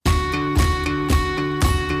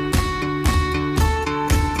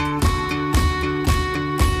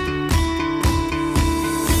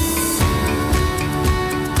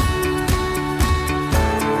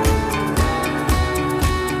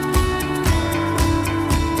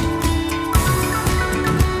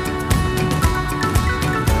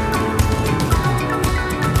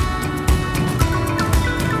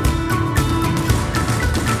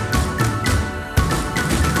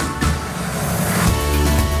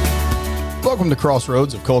Welcome to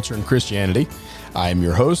Crossroads of Culture and Christianity. I am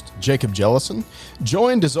your host, Jacob Jellison,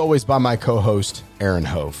 joined as always by my co-host, Aaron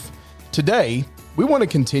Hof. Today, we want to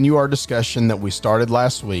continue our discussion that we started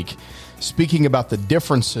last week, speaking about the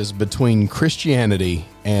differences between Christianity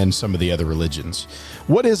and some of the other religions.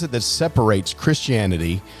 What is it that separates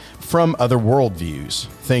Christianity from other worldviews?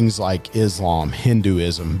 Things like Islam,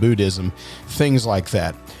 Hinduism, Buddhism, things like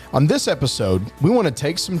that. On this episode, we want to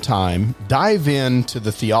take some time, dive into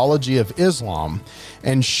the theology of Islam,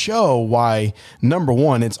 and show why, number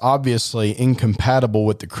one, it's obviously incompatible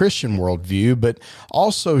with the Christian worldview, but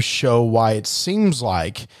also show why it seems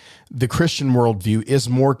like the Christian worldview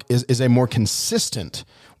is a more consistent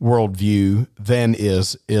worldview than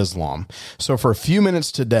is Islam. So for a few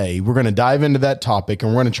minutes today, we're going to dive into that topic,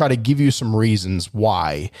 and we're going to try to give you some reasons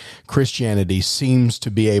why Christianity seems to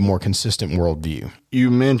be a more consistent worldview. You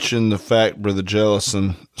mentioned the fact, Brother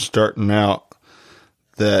Jellison, starting out,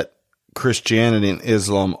 that Christianity and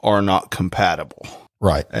Islam are not compatible.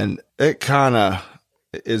 Right. And it kind of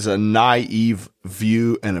is a naive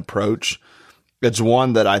view and approach. It's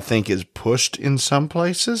one that I think is pushed in some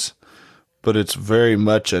places, but it's very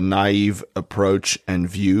much a naive approach and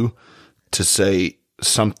view to say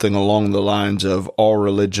something along the lines of all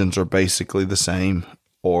religions are basically the same,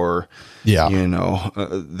 or,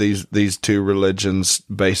 these two religions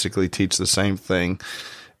basically teach the same thing.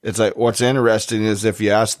 It's like, what's interesting is if you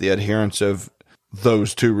ask the adherents of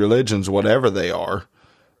those two religions, whatever they are,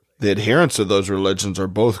 the adherents of those religions are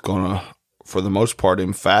both going to, for the most part,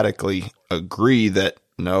 emphatically agree that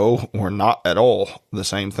no, we're not at all the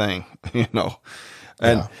same thing,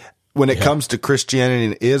 And when it comes to Christianity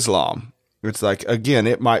and Islam, it's like, again,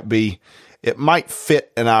 it might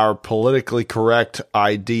fit in our politically correct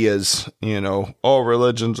ideas, all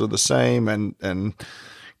religions are the same, and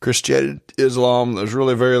Christianity, Islam, there's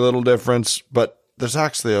really very little difference, but there's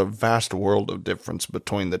actually a vast world of difference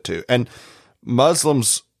between the two. And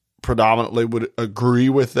Muslims predominantly would agree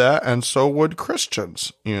with that, and so would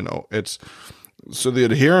Christians. So the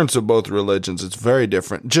adherents of both religions, it's very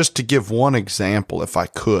different. Just to give one example, if I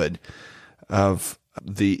could, of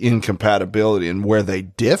the incompatibility and where they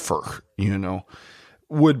differ,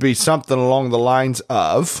 would be something along the lines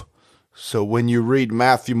of, so when you read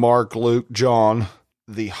Matthew, Mark, Luke, John,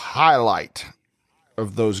 the highlight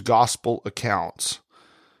of those gospel accounts,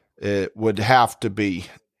 it would have to be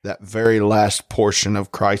that very last portion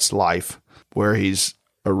of Christ's life where he's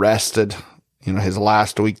arrested, his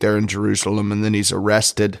last week there in Jerusalem, and then he's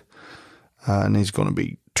arrested, and he's going to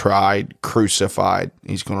be tried, crucified.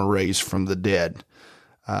 He's going to raise from the dead.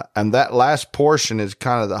 And that last portion is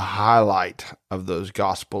kind of the highlight of those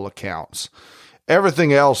gospel accounts.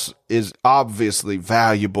 Everything else is obviously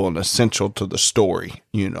valuable and essential to the story,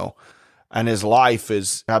 and his life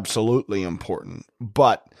is absolutely important.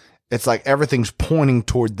 But it's like everything's pointing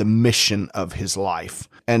toward the mission of his life.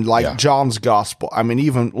 And like John's gospel,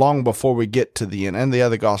 even long before we get to the end, and the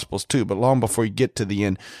other gospels too, but long before you get to the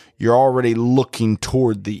end, you're already looking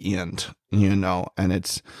toward the end, and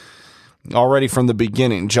it's already from the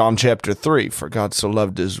beginning. John chapter 3, for God so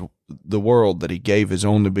loved the world that he gave his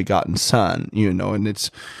only begotten son, and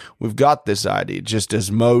we've got this idea, just as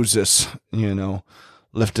Moses,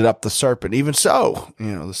 lifted up the serpent, even so,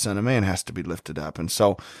 the Son of Man has to be lifted up. And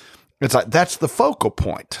so it's like, that's the focal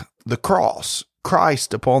point, the cross,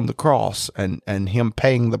 Christ upon the cross, and him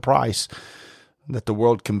paying the price that the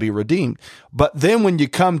world can be redeemed. But then when you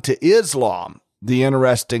come to Islam, the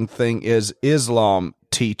interesting thing is Islam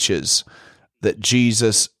teaches that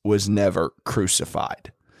Jesus was never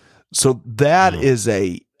crucified. So that is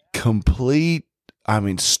a complete,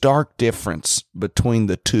 stark difference between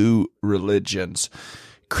the two religions.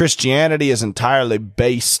 Christianity is entirely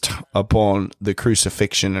based upon the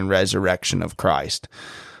crucifixion and resurrection of Christ.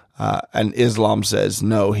 And Islam says,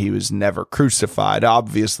 no, he was never crucified.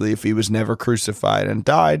 Obviously, if he was never crucified and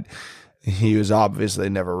died, he was obviously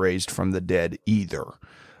never raised from the dead either.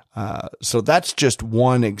 So that's just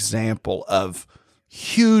one example of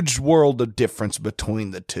huge world of difference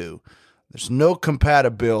between the two. There's no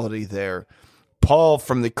compatibility there. Paul,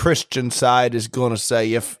 from the Christian side, is going to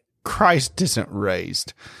say, if Christ isn't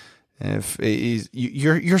raised, if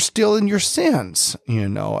you're still in your sins,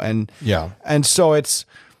 and so it's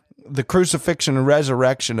the crucifixion and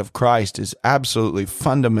resurrection of Christ is absolutely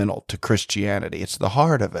fundamental to Christianity. It's the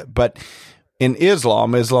heart of it. But in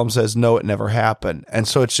Islam says, no, it never happened. And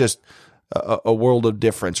so it's just a world of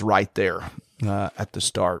difference right there at the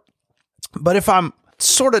start. But if I'm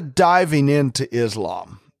sort of diving into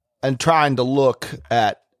Islam and trying to look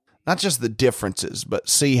at not just the differences, but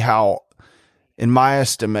see how, in my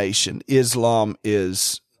estimation, Islam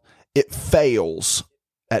it fails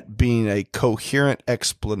at being a coherent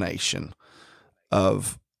explanation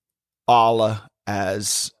of Allah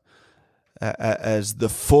as the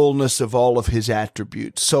fullness of all of his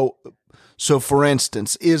attributes. So for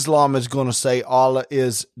instance, Islam is going to say Allah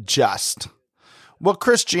is just. Well,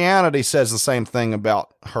 Christianity says the same thing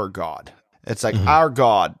about her God. It's like our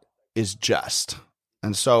God is just.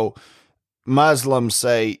 And so Muslims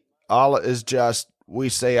say Allah is just. We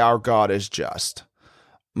say our God is just.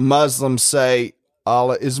 Muslims say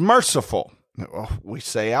Allah is merciful. We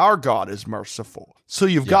say our God is merciful. So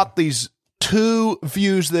you've got these two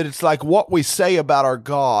views that it's like what we say about our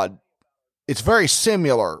God, it's very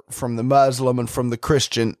similar from the Muslim and from the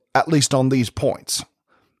Christian, at least on these points.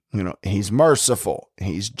 He's merciful,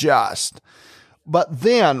 he's just. But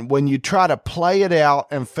then when you try to play it out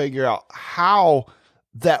and figure out how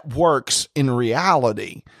that works in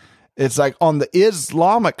reality, it's like on the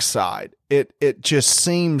Islamic side, it just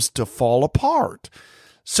seems to fall apart.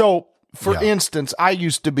 So, for instance, I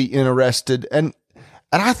used to be interested, and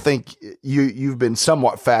I think you've been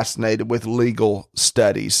somewhat fascinated with legal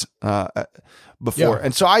studies before.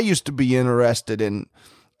 And so I used to be interested in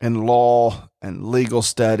law and legal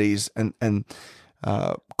studies and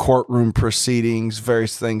courtroom proceedings,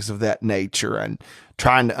 various things of that nature, and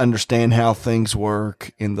trying to understand how things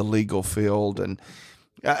work in the legal field. And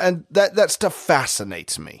that stuff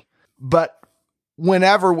fascinates me. But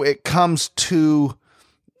whenever it comes to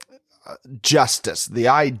justice, the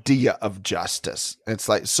idea of justice, it's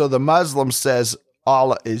like, so the Muslim says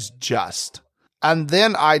Allah is just. And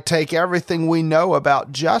then I take everything we know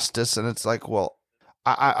about justice, and it's like, well,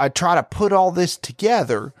 I try to put all this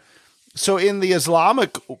together. So in the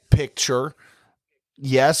Islamic picture,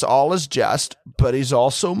 yes, Allah is just, but he's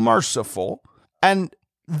also merciful. And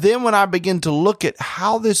then when I begin to look at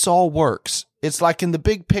how this all works, it's like in the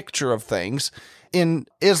big picture of things, in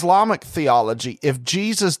Islamic theology, if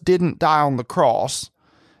Jesus didn't die on the cross,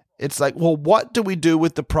 it's like, well, what do we do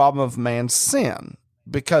with the problem of man's sin?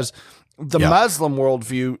 Because the Muslim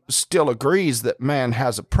worldview still agrees that man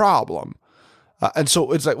has a problem. And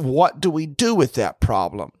so it's like, what do we do with that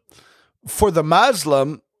problem? For the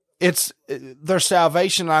Muslim, it's their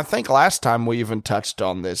salvation. I think last time we even touched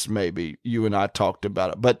on this, maybe you and I talked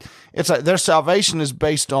about it, but it's like their salvation is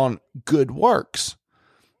based on good works.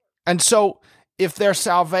 And so if their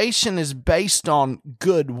salvation is based on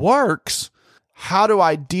good works, how do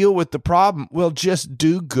I deal with the problem? Well, just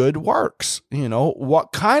do good works.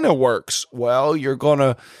 What kind of works? Well, you're going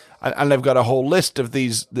to, and they've got a whole list of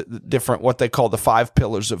these different, what they call the 5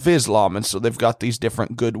 pillars of Islam. And so they've got these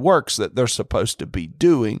different good works that they're supposed to be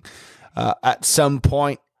doing. At some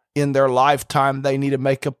point in their lifetime, they need to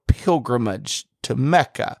make a pilgrimage to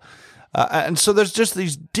Mecca. And so there's just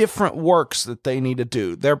these different works that they need to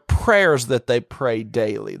do. Their prayers that they pray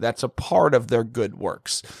daily, that's a part of their good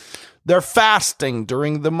works. They're fasting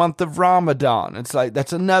during the month of Ramadan. It's like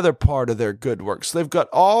that's another part of their good works. They've got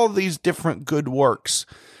all these different good works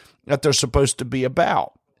that they're supposed to be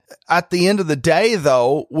about. At the end of the day,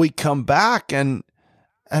 though, we come back and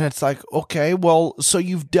it's like, okay, well, so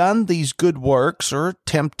you've done these good works or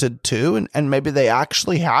attempted to, and maybe they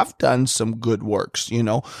actually have done some good works.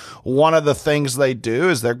 One of the things they do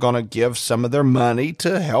is they're going to give some of their money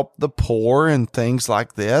to help the poor and things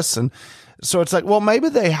like this. And so it's like, well, maybe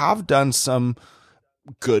they have done some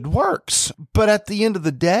good works. But at the end of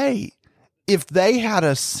the day, if they had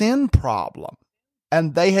a sin problem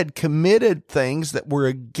and they had committed things that were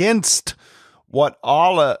against what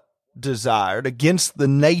Allah desired, against the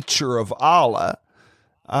nature of Allah,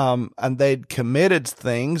 and they'd committed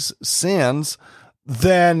sins,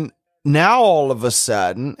 then now all of a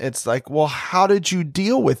sudden it's like, well, how did you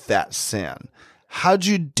deal with that sin? How'd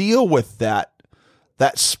you deal with that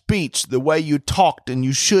speech, the way you talked and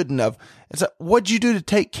you shouldn't have? It's like, what'd you do to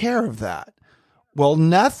take care of that? Well,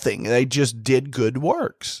 nothing. They just did good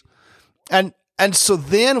works. And so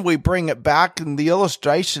then we bring it back in the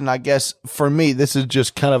illustration. I guess for me, this is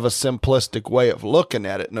just kind of a simplistic way of looking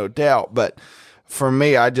at it, no doubt. But for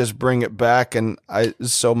me, I just bring it back.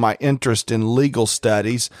 So my interest in legal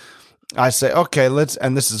studies, I say, okay,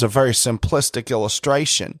 and this is a very simplistic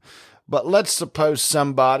illustration, but let's suppose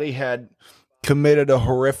somebody had committed a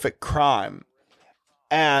horrific crime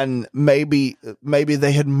and maybe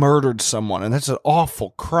they had murdered someone, and that's an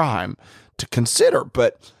awful crime to consider.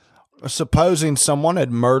 But supposing someone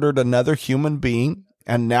had murdered another human being,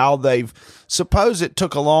 and now suppose it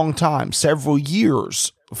took a long time, several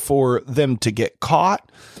years, for them to get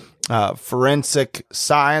caught. Forensic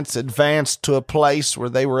science advanced to a place where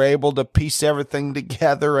they were able to piece everything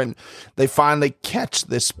together, and they finally catch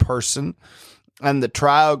this person, and the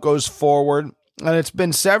trial goes forward, And it's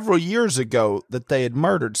been several years ago that they had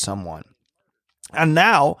murdered someone. And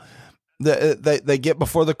now they get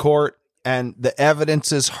before the court and the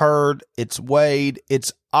evidence is heard, it's weighed,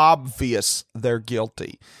 it's obvious they're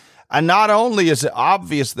guilty. And not only is it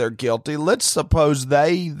obvious they're guilty, let's suppose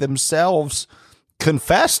they themselves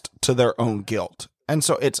confessed to their own guilt. And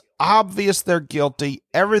so it's obvious they're guilty.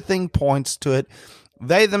 Everything points to it.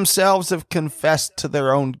 They themselves have confessed to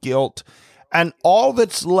their own guilt. And all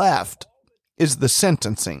that's left is the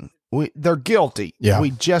sentencing. They're guilty. Yeah.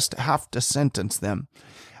 We just have to sentence them.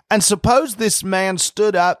 And suppose this man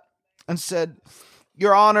stood up and said,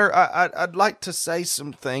 Your Honor, I'd like to say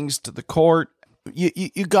some things to the court.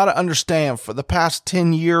 You got to understand, for the past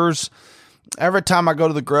 10 years, every time I go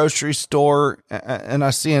to the grocery store and I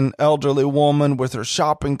see an elderly woman with her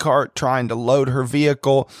shopping cart trying to load her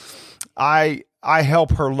vehicle, I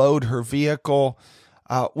help her load her vehicle.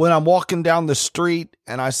 When I'm walking down the street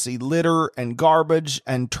and I see litter and garbage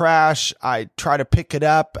and trash, I try to pick it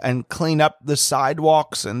up and clean up the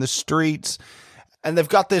sidewalks and the streets. And they've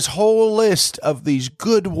got this whole list of these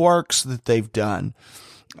good works that they've done.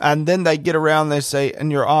 And then they get around, they say,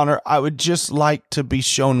 and Your Honor, I would just like to be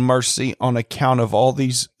shown mercy on account of all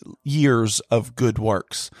these years of good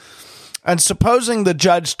works. And supposing the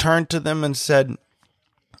judge turned to them and said,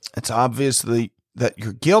 it's obviously that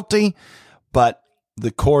you're guilty, but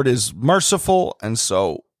the court is merciful, and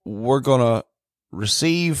so we're going to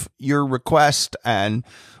receive your request and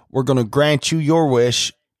we're going to grant you your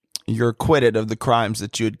wish. You're acquitted of the crimes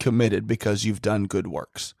that you had committed because you've done good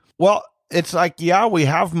works. Well, it's like, yeah, we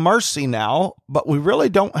have mercy now, but we really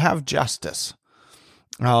don't have justice.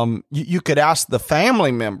 You could ask the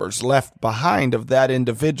family members left behind of that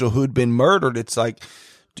individual who'd been murdered. It's like,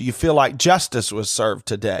 do you feel like justice was served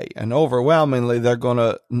today? And overwhelmingly, they're going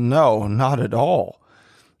to, no, not at all.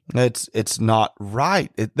 It's not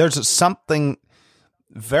right. There's something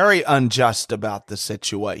very unjust about the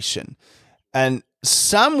situation. And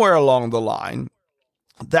somewhere along the line,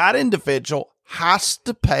 that individual has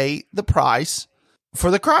to pay the price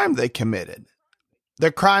for the crime they committed.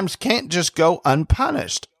 Their crimes can't just go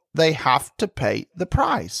unpunished. They have to pay the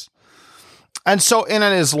price. And so in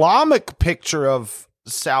an Islamic picture of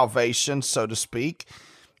salvation, so to speak,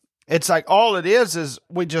 it's like all it is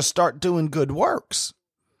we just start doing good works.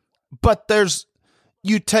 But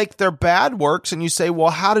you take their bad works and you say,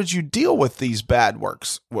 well, how did you deal with these bad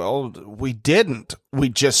works? Well, we didn't. We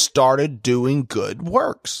just started doing good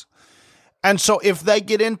works. And so if they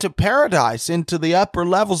get into paradise, into the upper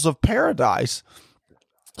levels of paradise,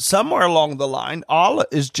 somewhere along the line, Allah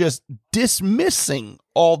is just dismissing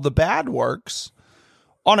all the bad works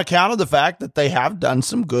on account of the fact that they have done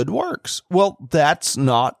some good works. Well, that's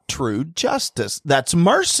not true justice. That's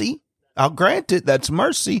mercy. I'll grant it, that's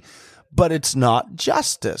mercy, but it's not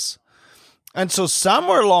justice. And so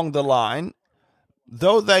somewhere along the line,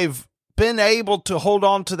 though they've been able to hold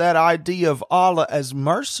on to that idea of Allah as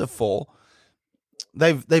merciful,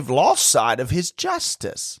 they've lost sight of his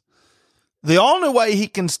justice. The only way he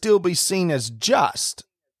can still be seen as just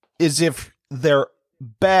is if their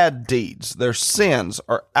bad deeds, their sins,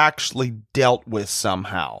 are actually dealt with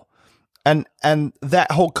somehow. And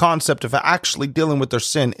that whole concept of actually dealing with their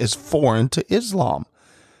sin is foreign to Islam.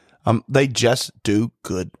 They just do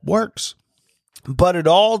good works. But it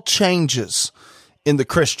all changes in the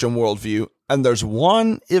Christian worldview, and there's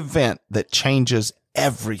one event that changes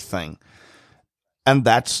everything, and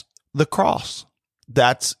that's the cross.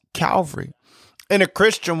 That's Calvary. In a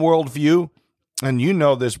Christian worldview, and you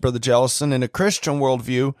know this, Brother Jellison, in a Christian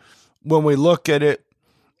worldview, when we look at it,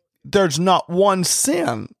 there's not one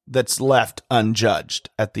sin that's left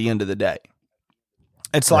unjudged at the end of the day.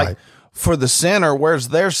 It's like, right. For the sinner, where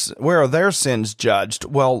are their sins judged?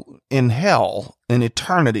 Well, in hell, in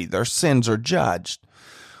eternity, their sins are judged.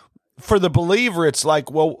 For the believer, it's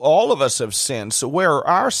like, well, all of us have sinned, so where are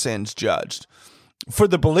our sins judged? For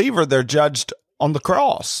the believer, they're judged on the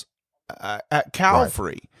cross at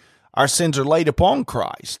Calvary. Right. Our sins are laid upon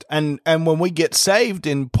Christ. And when we get saved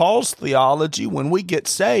in Paul's theology, when we get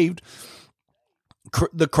saved,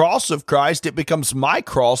 the cross of Christ, it becomes my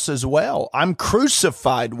cross as well. I'm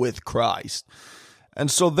crucified with Christ. And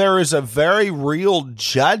so there is a very real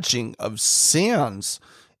judging of sins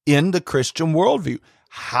in the Christian worldview.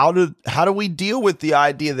 How do we deal with the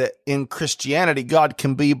idea that in Christianity, God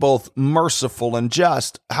can be both merciful and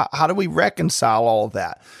just? How do we reconcile all of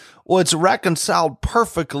that? Well, it's reconciled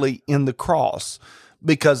perfectly in the cross,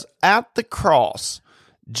 because at the cross,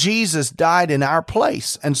 Jesus died in our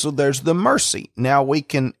place. And so there's the mercy. Now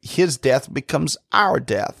his death becomes our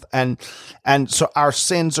death. And so our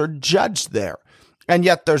sins are judged there. And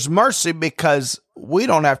yet there's mercy because we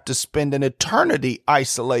don't have to spend an eternity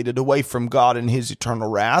isolated away from God and his eternal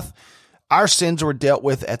wrath. Our sins were dealt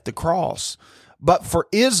with at the cross. But for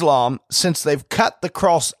Islam, since they've cut the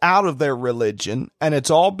cross out of their religion and it's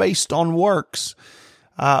all based on works,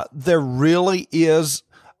 there really is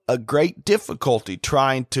a great difficulty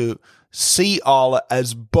trying to see Allah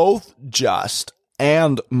as both just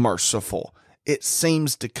and merciful. It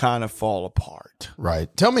seems to kind of fall apart.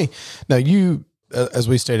 Right. Tell me, now you, as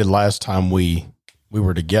we stated last time we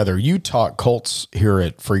were together, you taught cults here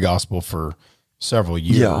at Free Gospel for several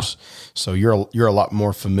years. Yeah. So you're a lot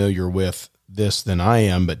more familiar with this than I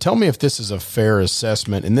am, but tell me if this is a fair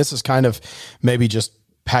assessment. And this is kind of maybe just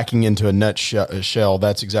packing into a nutshell.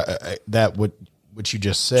 That's exactly that what you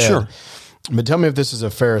just said. Sure. But tell me if this is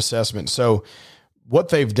a fair assessment. So what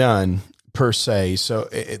they've done per se, so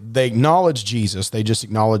they acknowledge Jesus. They just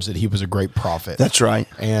acknowledge that he was a great prophet. That's right.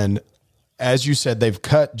 And as you said, they've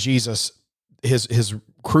cut Jesus, his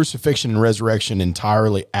crucifixion and resurrection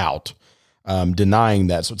entirely out, denying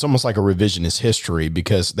that. So it's almost like a revisionist history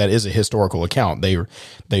because that is a historical account.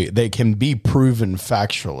 They can be proven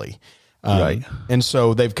factually. Right. And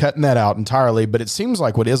so they've cut that out entirely, but it seems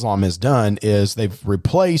like what Islam has done is they've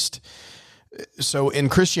replaced. So in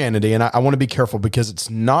Christianity, and I want to be careful because it's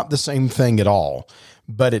not the same thing at all,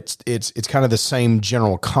 but it's kind of the same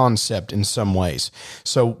general concept in some ways.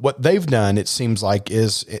 So what they've done, it seems like,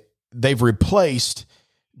 is they've replaced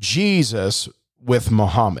Jesus with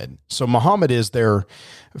Muhammad. So Muhammad is their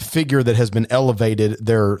figure that has been elevated.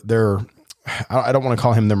 I don't want to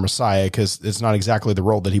call him their Messiah because it's not exactly the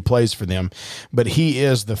role that he plays for them, but he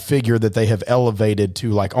is the figure that they have elevated to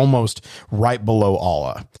like almost right below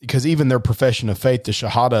Allah. Because even their profession of faith, the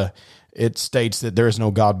Shahada, it states that there is no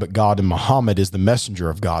God but God, and Muhammad is the messenger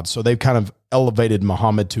of God. So they've kind of elevated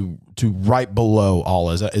Muhammad to right below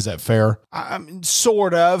Allah. Is that fair?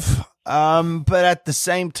 Sort of. But at the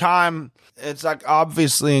same time, it's like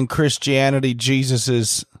obviously in Christianity, Jesus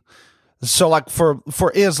is. So like for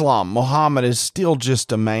Islam, Muhammad is still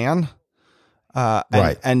just a man.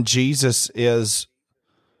 Right. And Jesus is,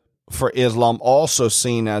 for Islam, also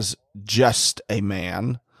seen as just a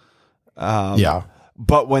man. Yeah.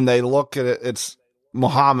 But when they look at it, it's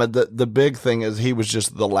Muhammad. The big thing is he was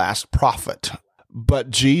just the last prophet. But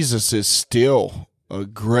Jesus is still a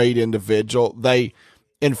great individual.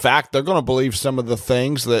 In fact, they're going to believe some of the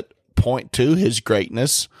things that point to his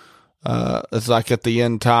greatness. It's like at the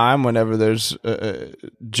end time, whenever there's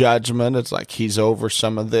judgment, it's like he's over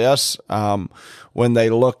some of this. When they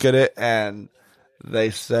look at it and they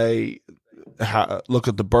say, look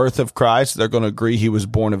at the birth of Christ, they're going to agree he was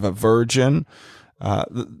born of a virgin.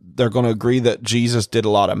 They're going to agree that Jesus did a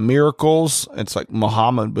lot of miracles. It's like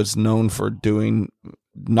Muhammad was known for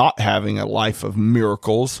not having a life of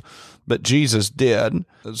miracles, but Jesus did.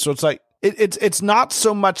 So it's like, it's not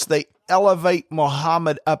so much they elevate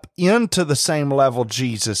Muhammad up into the same level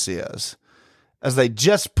Jesus is, as they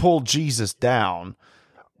just pull Jesus down.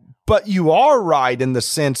 But you are right in the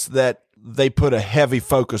sense that they put a heavy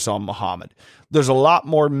focus on Muhammad. There's a lot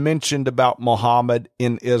more mentioned about Muhammad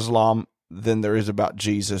in Islam than there is about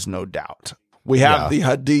Jesus, no doubt. We have the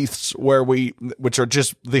hadiths which are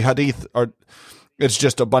just the hadith it's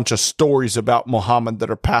just a bunch of stories about Muhammad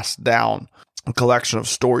that are passed down. A collection of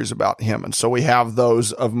stories about him. And so we have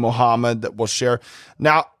those of Muhammad that we'll share.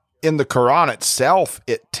 Now, in the Quran itself,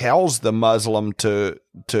 it tells the Muslim to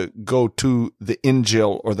go to the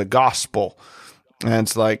Injil or the gospel. And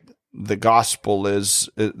it's like the gospel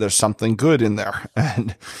there's something good in there.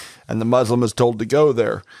 And the Muslim is told to go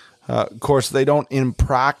there. Of course, they don't in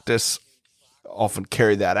practice often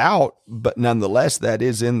carry that out, but nonetheless, that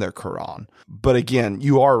is in their Quran. But again,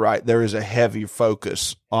 you are right. There is a heavy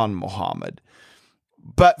focus on Muhammad.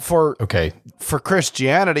 But for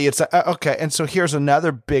Christianity, it's okay. And so here's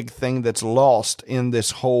another big thing that's lost in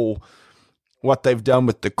this whole, what they've done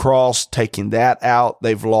with the cross, taking that out.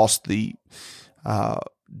 They've lost the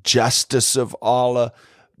justice of Allah.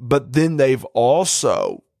 But then they've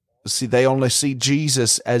also, they only see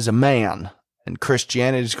Jesus as a man. And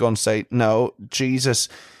Christianity is going to say, no, Jesus,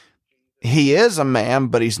 he is a man,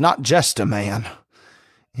 but he's not just a man.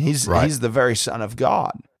 He's the very Son of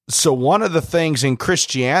God. So one of the things in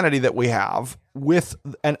Christianity that we have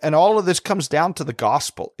and all of this comes down to the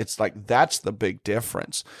gospel. It's like, that's the big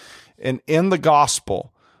difference. And in the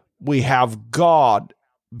gospel, we have God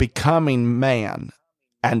becoming man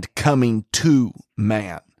and coming to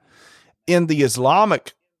man. In the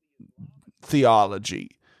Islamic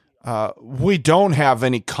theology, we don't have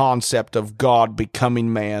any concept of God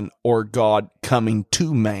becoming man or God coming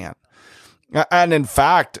to man. And in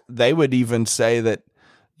fact, they would even say that,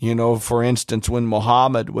 For instance,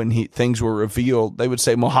 when things were revealed, they would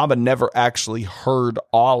say Muhammad never actually heard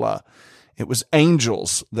Allah. It was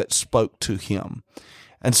angels that spoke to him.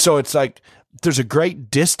 And so it's like there's a great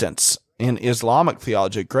distance in Islamic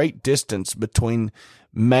theology, a great distance between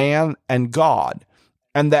man and God.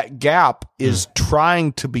 And that gap is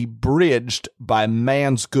trying to be bridged by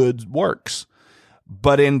man's good works.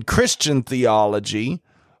 But in Christian theology,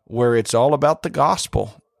 where it's all about the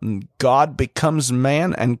gospel, God becomes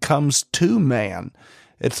man and comes to man.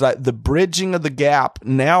 It's like the bridging of the gap.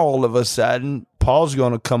 Now, all of a sudden, Paul's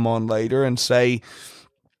going to come on later and say,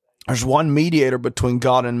 there's one mediator between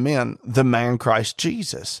God and men, the man Christ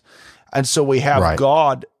Jesus. And so we have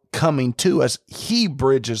God coming to us. He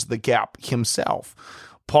bridges the gap himself.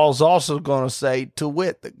 Paul's also going to say, to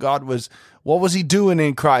wit, that God what was he doing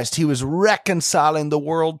in Christ? He was reconciling the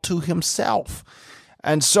world to himself.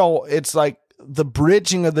 And so it's like the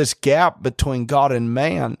bridging of this gap between God and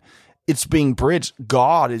man, it's being bridged.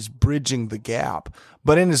 God is bridging the gap.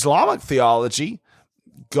 But in Islamic theology,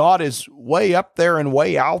 God is way up there and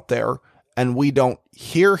way out there, and we don't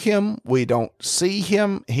hear him. We don't see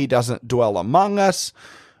him. He doesn't dwell among us.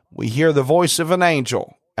 We hear the voice of an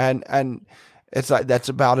angel, and it's like that's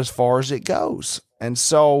about as far as it goes. And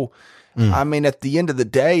so, I mean, at the end of the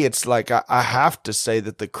day, it's like I have to say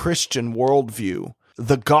that the Christian worldview,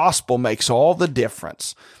 the gospel makes all the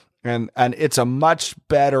difference. And it's a much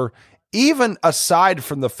better, even aside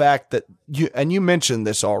from the fact that you mentioned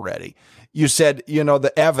this already. You said,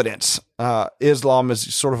 the evidence, Islam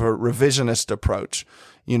is sort of a revisionist approach.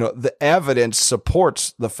 The evidence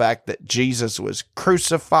supports the fact that Jesus was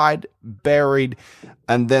crucified, buried,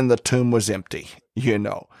 and then the tomb was empty.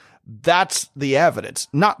 That's the evidence,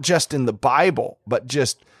 not just in the Bible, but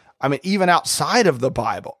even outside of the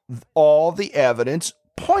Bible, all the evidence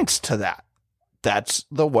points to that. That's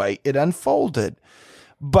the way it unfolded.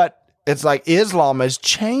 But it's like Islam has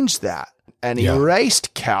changed that and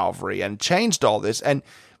erased Calvary and changed all this. And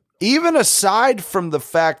even aside from the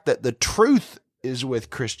fact that the truth is with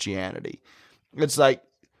Christianity, it's like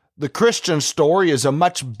the Christian story is a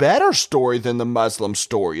much better story than the Muslim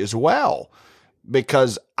story as well,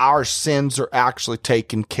 because our sins are actually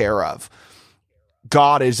taken care of.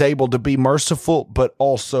 God is able to be merciful, but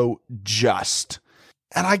also just.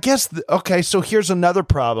 And I guess, so here's another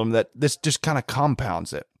problem that this just kind of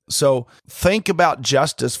compounds it. So think about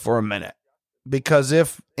justice for a minute, because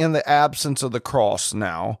if in the absence of the cross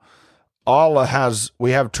now,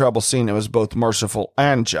 we have trouble seeing him as both merciful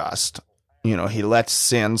and just. He lets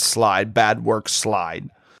sin slide, bad works slide.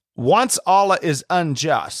 Once Allah is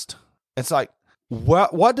unjust, it's like,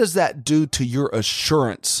 what does that do to your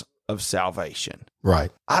assurance of salvation?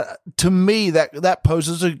 Right. To me, that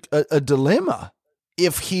poses a dilemma.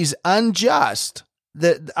 If he's unjust,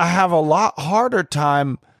 that I have a lot harder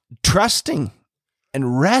time trusting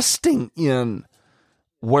and resting in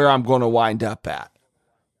where I'm going to wind up at.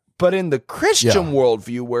 But in the Christian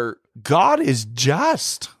worldview, where God is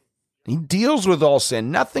just, he deals with all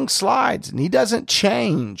sin, nothing slides, and he doesn't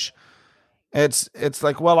change. It's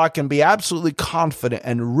like, I can be absolutely confident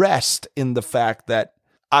and rest in the fact that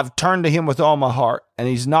I've turned to him with all my heart, and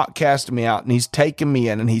he's not cast me out, and he's taken me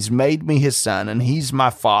in, and he's made me his son, and he's my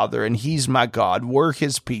father, and he's my God. We're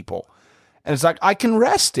his people. And it's like, I can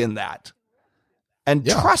rest in that and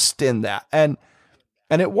trust in that. And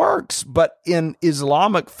it works. But in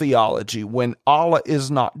Islamic theology, when Allah is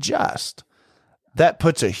not just, that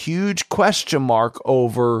puts a huge question mark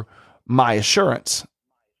over my assurance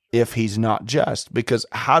if he's not just. Because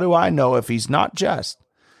how do I know if he's not just?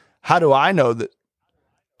 How do I know that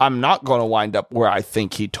I'm not going to wind up where I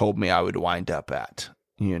think he told me I would wind up at?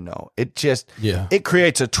 It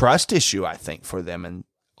creates a trust issue, I think, for them and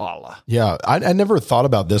Allah. Yeah, I never thought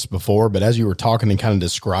about this before, but as you were talking and kind of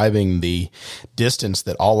describing the distance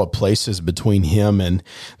that Allah places between him and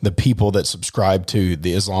the people that subscribe to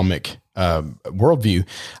the Islamic worldview,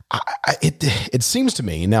 it seems to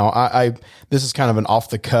me now. This is kind of an off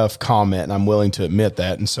the cuff comment, and I'm willing to admit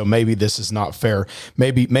that. And so maybe this is not fair.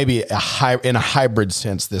 Maybe in a hybrid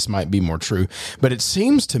sense, this might be more true. But it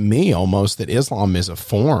seems to me almost that Islam is a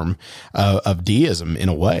form of deism in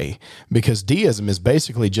a way, because deism is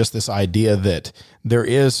basically just this idea that there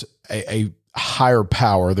is a higher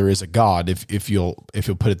power, there is a God, if you'll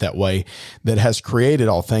put it that way, that has created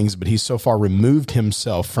all things, but he's so far removed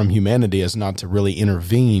himself from humanity as not to really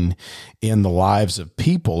intervene in the lives of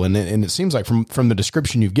people. And it seems like from the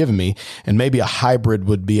description you've given me, and maybe a hybrid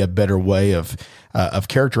would be a better way of of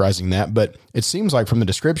characterizing that. But it seems like from the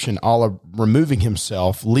description, Allah removing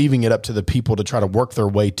himself, leaving it up to the people to try to work their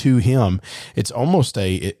way to him. It's almost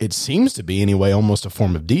it seems to be anyway, almost a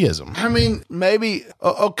form of deism. I mean, maybe,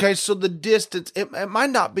 okay, so the distance, it might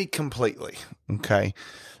not be completely, okay?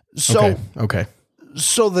 So, Okay.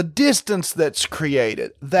 So the distance that's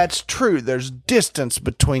created, that's true. There's distance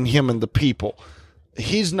between him and the people.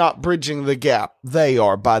 He's not bridging the gap. They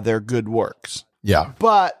are by their good works. Yeah.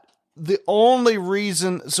 But the only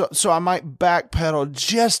reason, so I might backpedal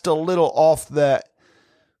just a little off that,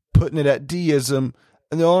 putting it at deism.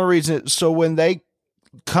 And the only reason, so when they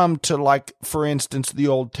come to, like, for instance, the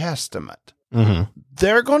Old Testament,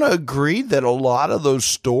 they're going to agree that a lot of those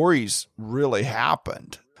stories really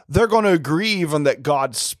happened. They're going to agree even that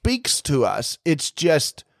God speaks to us. It's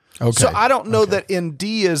just, so I don't know that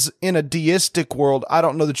in a deistic world, I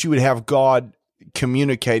don't know that you would have God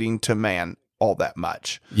communicating to man all that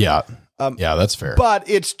much. Yeah. Yeah, that's fair. But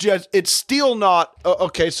it's still not,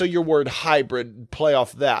 okay, so your word hybrid, play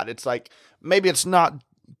off that. It's like, maybe it's not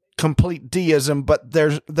complete deism, but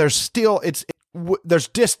there's still, there's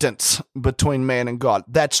distance between man and God.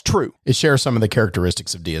 That's true. It shares some of the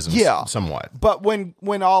characteristics of deism, somewhat. But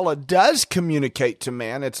when Allah does communicate to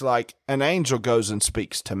man, it's like an angel goes and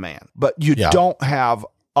speaks to man. But you don't have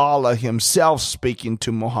Allah himself speaking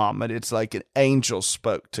to Muhammad. It's like an angel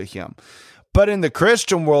spoke to him. But in the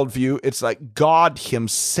Christian worldview, it's like God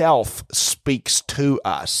himself speaks to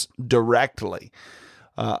us directly.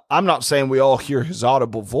 I'm not saying we all hear his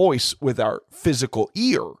audible voice with our physical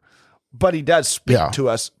ear, but he does speak to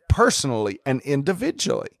us personally and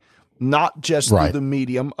individually, not just through the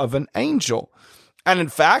medium of an angel. And in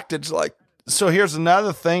fact, it's like, so here's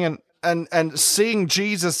another thing, and seeing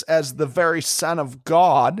Jesus as the very Son of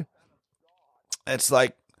God, it's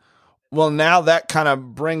like, well, now that kind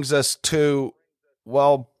of brings us to,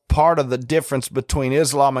 well, part of the difference between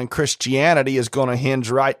Islam and Christianity is going to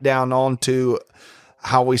hinge right down onto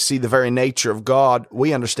how we see the very nature of God.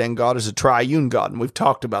 We understand God as a triune God, and we've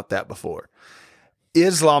talked about that before.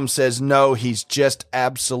 Islam says, no, he's just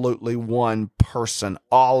absolutely one person.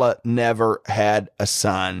 Allah never had a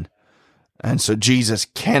son. And so Jesus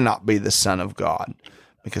cannot be the Son of God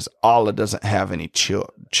because Allah doesn't have any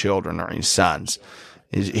children or any sons.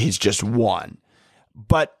 He's just one.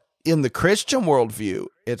 But in the Christian worldview,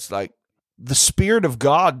 it's like the Spirit of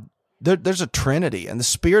God, there's a Trinity, and the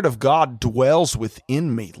Spirit of God dwells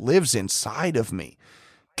within me, lives inside of me,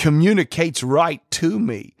 communicates right to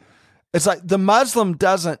me. It's like the Muslim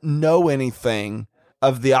doesn't know anything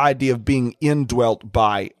of the idea of being indwelt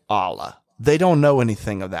by Allah. They don't know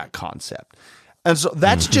anything of that concept. And so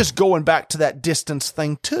that's just going back to that distance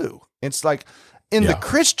thing too. It's like in the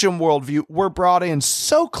Christian worldview, we're brought in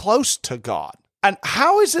so close to God. And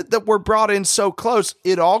how is it that we're brought in so close?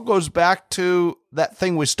 It all goes back to that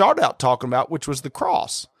thing we started out talking about, which was the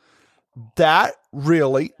cross. That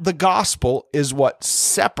really, the gospel is what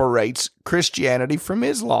separates Christianity from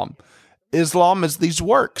Islam. Islam is these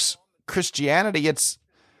works. Christianity, it's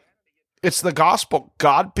the gospel.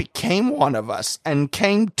 God became one of us and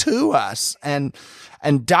came to us and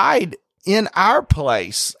died in our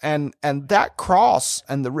place, and that cross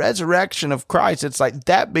and the resurrection of Christ, it's like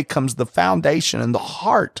that becomes the foundation and the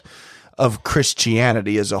heart of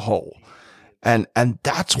Christianity as a whole. And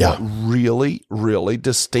that's what really, really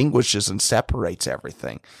distinguishes and separates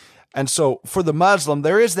everything. And so for the Muslim,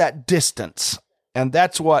 there is that distance. And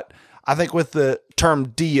that's what I think with the term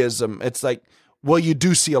deism, it's like, well, you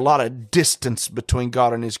do see a lot of distance between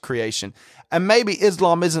God and his creation. And maybe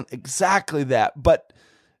Islam isn't exactly that, but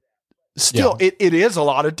still, it is a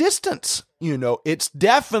lot of distance. You know, it's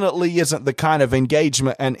definitely isn't the kind of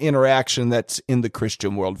engagement and interaction that's in the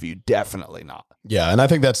Christian worldview. Definitely not. Yeah, and I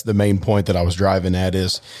think that's the main point that I was driving at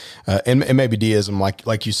is, and maybe deism,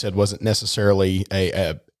 like you said, wasn't necessarily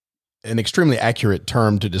an extremely accurate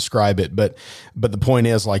term to describe it, but the point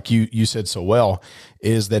is, like you said so well,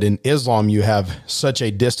 is that in Islam you have such a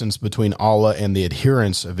distance between Allah and the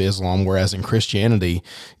adherents of Islam, whereas in Christianity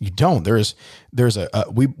you don't.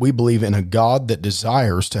 We believe in a God that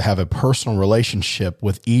desires to have a personal relationship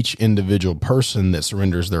with each individual person that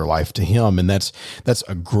surrenders their life to him. And that's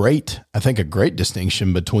a great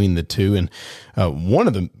distinction between the two. And one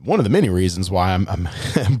of the many reasons why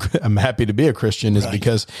I'm happy to be a Christian is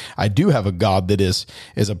because I do have a God that is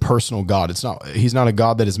a personal God. He's not a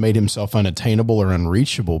God that has made himself unattainable or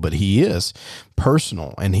unreachable, but he is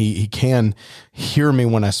personal, and he can hear me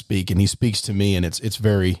when I speak, and he speaks to me, and it's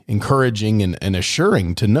very encouraging and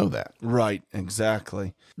assuring to know that. Right,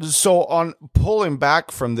 exactly. So on pulling back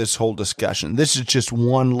from this whole discussion, this is just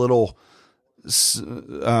one little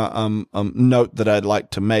note that I'd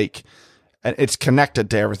like to make. And it's connected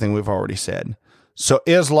to everything we've already said. So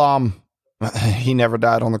Islam, he never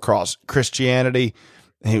died on the cross. Christianity,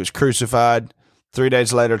 he was crucified. 3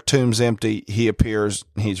 days later, tomb's empty. He appears.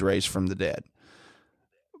 He's raised from the dead.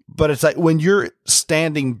 But it's like when you're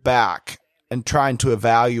standing back and trying to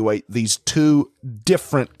evaluate these two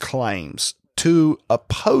different claims, two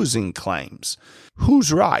opposing claims,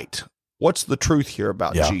 who's right? What's the truth here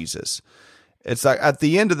about Jesus? It's like at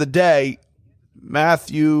the end of the day,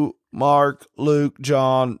 Matthew, Mark, Luke,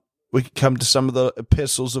 John, we can come to some of the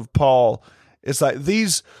epistles of Paul. It's like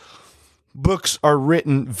these books are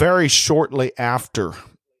written very shortly after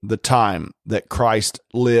the time that Christ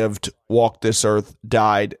lived, walked this earth,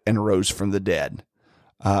 died, and rose from the dead.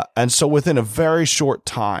 And so within a very short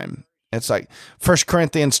time, it's like 1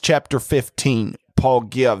 Corinthians chapter 15, Paul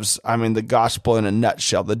gives, the gospel in a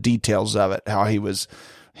nutshell, the details of it, how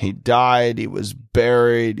he died, he was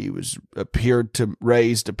buried, he was appeared to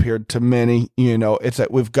many, it's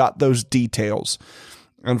like we've got those details.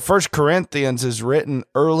 And 1 Corinthians is written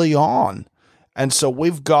early on. And so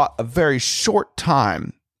we've got a very short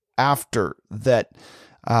time after that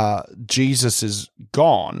Jesus is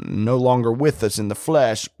gone, no longer with us in the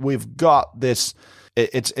flesh. We've got this,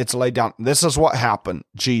 it's laid down. This is what happened.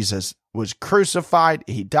 Jesus was crucified,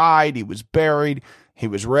 he died, he was buried, he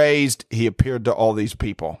was raised, he appeared to all these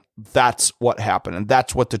people. That's what happened. And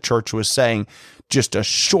that's what the church was saying just a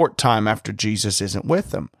short time after Jesus isn't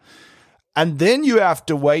with them. And then you have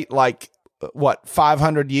to wait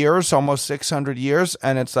 500 years, almost 600 years.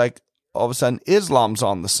 And it's like all of a sudden Islam's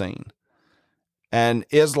on the scene. And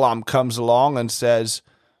Islam comes along and says,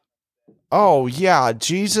 oh yeah,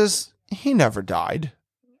 Jesus, he never died.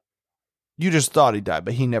 You just thought he died,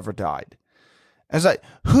 but he never died. And it's like,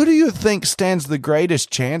 who do you think stands the greatest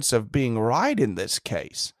chance of being right in this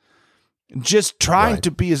case? Just trying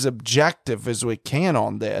to be as objective as we can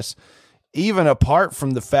on this, even apart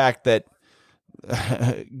from the fact that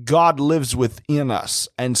God lives within us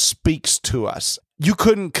and speaks to us. You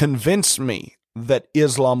couldn't convince me that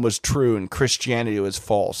Islam was true and Christianity was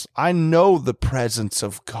false. I know the presence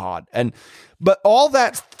of God. But all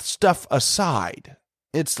that stuff aside,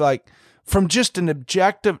 it's like from just an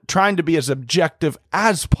objective, trying to be as objective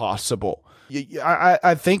as possible.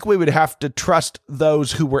 I think we would have to trust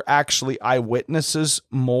those who were actually eyewitnesses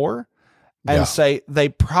more and say they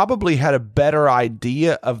probably had a better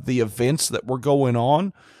idea of the events that were going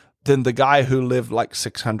on than the guy who lived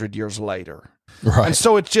 600 years later. Right. And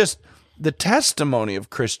so it's just the testimony of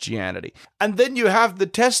Christianity. And then you have the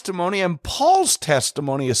testimony, and Paul's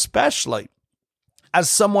testimony especially, as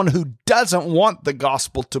someone who doesn't want the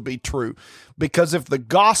gospel to be true. Because if the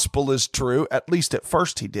gospel is true, at least at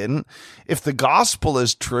first he didn't, if the gospel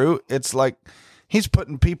is true, it's like he's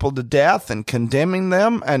putting people to death and condemning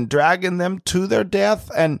them and dragging them to their death,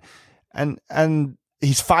 and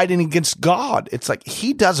he's fighting against God. It's like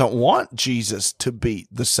he doesn't want Jesus to be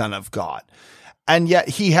the Son of God. And yet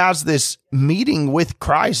he has this meeting with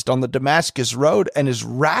Christ on the Damascus Road and is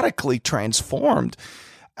radically transformed.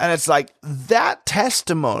 And it's like that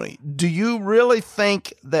testimony. Do you really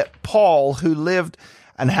think that Paul, who lived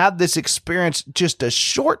and had this experience just a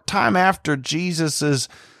short time after Jesus's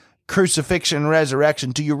crucifixion and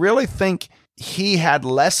resurrection, do you really think he had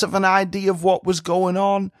less of an idea of what was going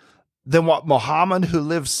on than what Muhammad, who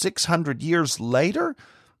lived 600 years later?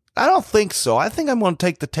 I don't think so. I think I'm going to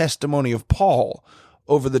take the testimony of Paul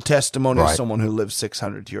over the testimony of someone who lived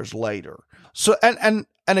 600 years later. So, and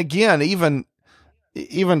again,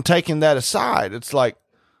 even taking that aside, it's like,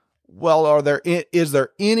 well, is there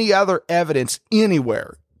any other evidence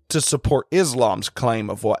anywhere to support Islam's claim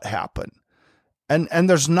of what happened? And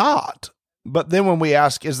there's not. But then when we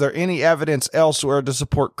ask, is there any evidence elsewhere to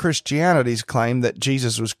support Christianity's claim that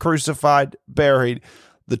Jesus was crucified, buried,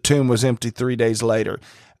 the tomb was empty 3 days later?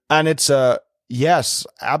 And it's yes,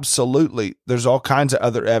 absolutely. There's all kinds of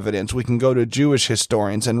other evidence. We can go to Jewish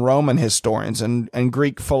historians and Roman historians and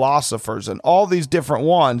Greek philosophers and all these different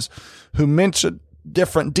ones who mention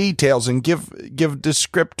different details and give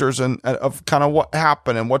descriptors of kind of what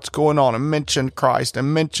happened and what's going on, and mention Christ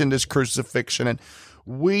and mention his crucifixion. And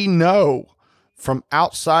we know from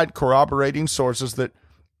outside corroborating sources that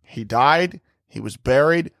he died, he was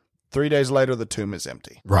buried. 3 days later, the tomb is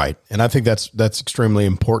empty. Right. And I think that's extremely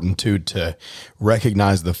important too, to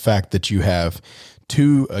recognize the fact that you have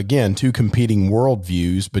two competing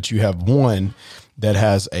worldviews, but you have one that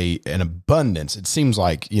has an abundance. It seems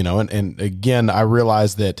like, and again, I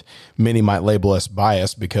realize that many might label us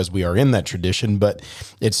biased because we are in that tradition, but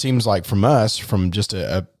it seems like from just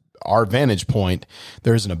our vantage point,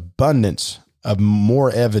 there's an abundance of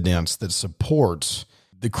more evidence that supports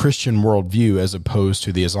the Christian worldview as opposed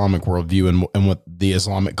to the Islamic worldview and what the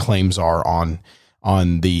Islamic claims are on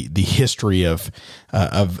the history of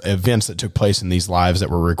events that took place in these lives that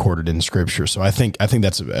were recorded in Scripture. So I think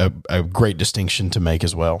that's a great distinction to make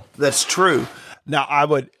as well. That's true. Now, I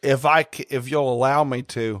would, if you'll allow me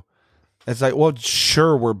to, it's like, well,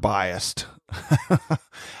 sure, we're biased.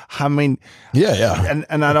 I mean, yeah.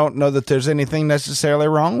 And I don't know that there's anything necessarily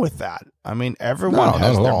wrong with that. I mean, everyone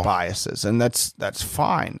has their biases, and that's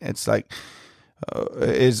fine. It's like,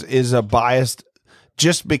 is a biased,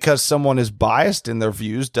 just because someone is biased in their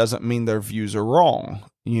views doesn't mean their views are wrong,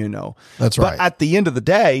 you know? That's right. But at the end of the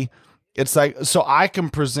day, it's like, so I can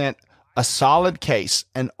present a solid case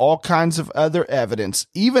and all kinds of other evidence,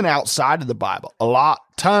 even outside of the Bible,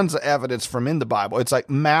 tons of evidence from in the Bible. It's like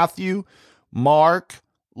Matthew, Mark,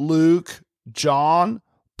 Luke, John,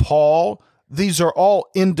 Paul. These are all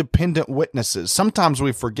independent witnesses. Sometimes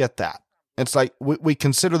we forget that. It's like we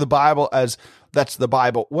consider the Bible as that's the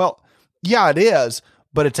Bible. Well, yeah, it is,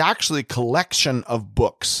 but it's actually a collection of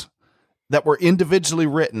books that were individually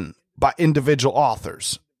written by individual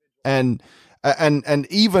authors. And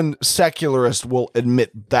even secularists will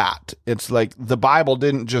admit that. It's like the Bible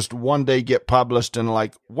didn't just one day get published and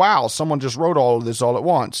like, wow, someone just wrote all of this all at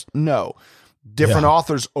once. No. Different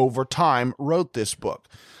authors over time wrote this book.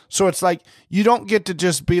 So it's like, you don't get to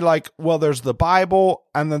just be like, well, there's the Bible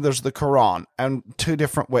and then there's the Quran and two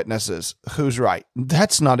different witnesses. Who's right?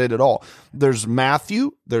 That's not it at all. There's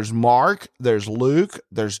Matthew, there's Mark, there's Luke,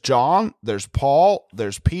 there's John, there's Paul,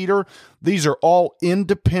 there's Peter. These are all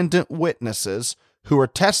independent witnesses who are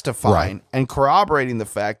testifying and corroborating the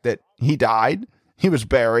fact that he died, he was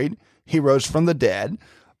buried, he rose from the dead.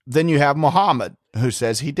 Then you have Muhammad, who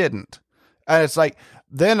says he didn't. And it's like,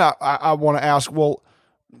 then I want to ask, well,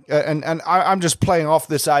 and I'm just playing off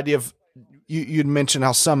this idea of, you'd mentioned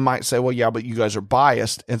how some might say, well, yeah, but you guys are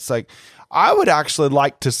biased. It's like, I would actually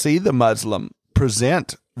like to see the Muslim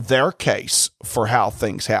present their case for how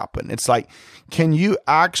things happen. It's like, can you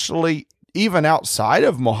actually, even outside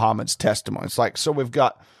of Muhammad's testimony, it's like, so we've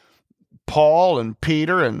got Paul and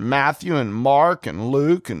Peter and Matthew and Mark and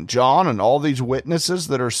Luke and John and all these witnesses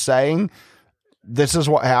that are saying this is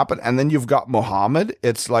what happened. And then you've got Muhammad.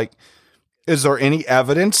 It's like, is there any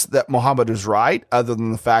evidence that Muhammad is right other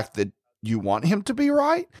than the fact that you want him to be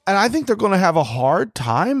right? And I think they're going to have a hard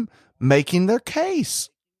time making their case.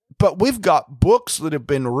 But we've got books that have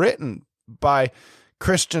been written by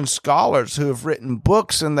Christian scholars who have written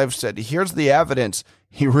books, and they've said, here's the evidence.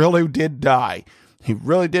 He really did die. He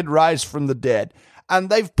really did rise from the dead. And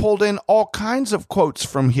they've pulled in all kinds of quotes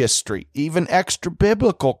from history, even extra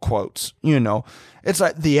biblical quotes, you know. It's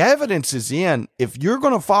like the evidence is in. If you're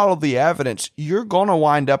going to follow the evidence, you're going to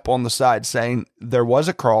wind up on the side saying there was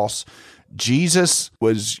a cross. Jesus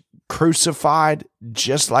was crucified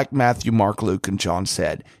just like Matthew, Mark, Luke, and John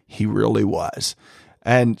said. He really was.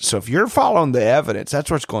 And so if you're following the evidence, that's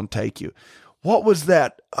where it's going to take you. What was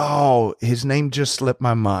that? Oh, his name just slipped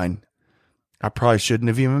my mind. I probably shouldn't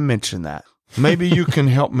have even mentioned that. Maybe you can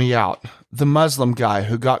help me out. The Muslim guy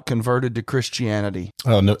who got converted to Christianity.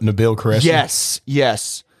 Oh, Nabil Qureshi?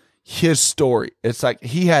 Yes. His story. It's like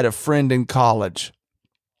he had a friend in college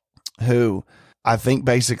who I think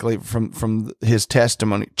basically from his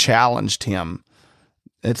testimony challenged him.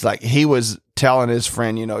 It's like he was telling his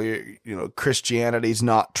friend, Christianity's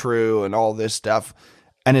not true and all this stuff.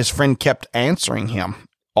 And his friend kept answering him.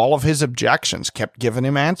 All of his objections, kept giving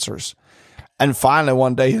him answers. And finally,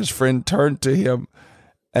 one day, his friend turned to him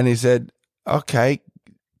and he said, okay,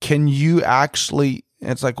 can you actually,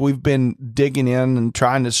 it's like we've been digging in and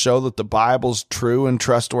trying to show that the Bible's true and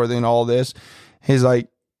trustworthy and all this. He's like,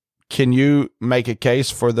 can you make a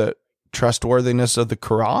case for the trustworthiness of the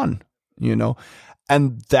Quran?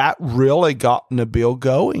 And that really got Nabil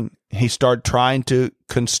going. He started trying to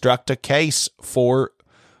construct a case for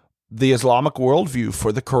the Islamic worldview,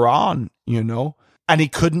 for the Quran, and he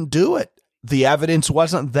couldn't do it. The evidence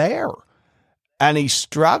wasn't there. And he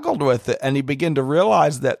struggled with it. And he began to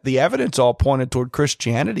realize that the evidence all pointed toward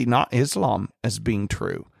Christianity, not Islam, as being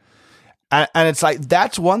true. And it's like,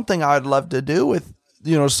 that's one thing I'd love to do with,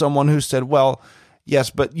 someone who said, well, yes,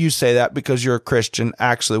 but you say that because you're a Christian.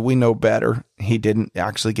 Actually, we know better. He didn't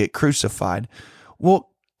actually get crucified. Well,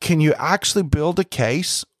 can you actually build a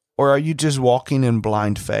case, or are you just walking in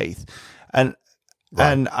blind faith? And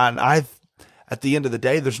at the end of the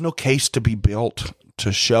day, there's no case to be built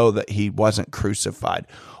to show that he wasn't crucified.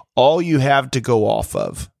 All you have to go off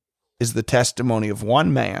of is the testimony of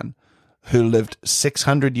one man who lived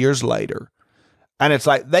 600 years later. And it's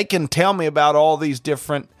like, they can tell me about all these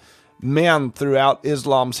different men throughout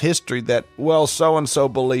Islam's history that, well, so-and-so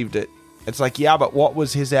believed it. It's like, yeah, but what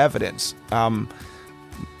was his evidence?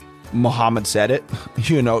 Muhammad said it,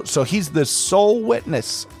 so he's the sole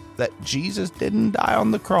witness that Jesus didn't die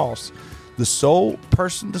on the cross, the sole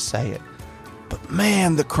person to say it. But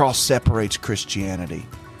man, the cross separates Christianity.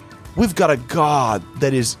 We've got a God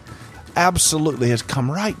that is absolutely has come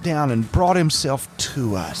right down and brought himself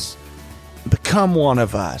to us, become one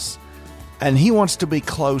of us. And he wants to be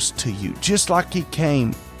close to you, just like he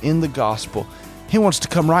came in the gospel. He wants to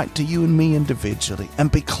come right to you and me individually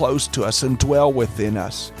and be close to us and dwell within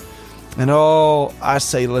us. And I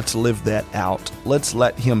say, let's live that out. Let's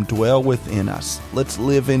let him dwell within us. Let's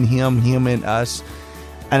live in him in us.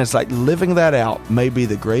 And it's like living that out may be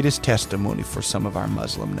the greatest testimony for some of our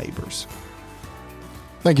Muslim neighbors.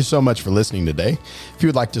 Thank you so much for listening today. If you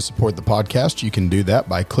would like to support the podcast, you can do that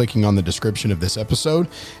by clicking on the description of this episode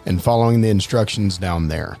and following the instructions down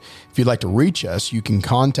there. If you'd like to reach us, you can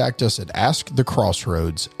contact us at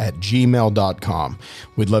askthecrossroads@gmail.com.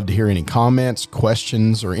 We'd love to hear any comments,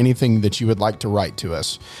 questions, or anything that you would like to write to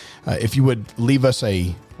us. If you would leave us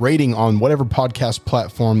a rating on whatever podcast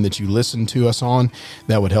platform that you listen to us on,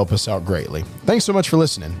 that would help us out greatly. Thanks so much for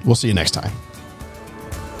listening. We'll see you next time.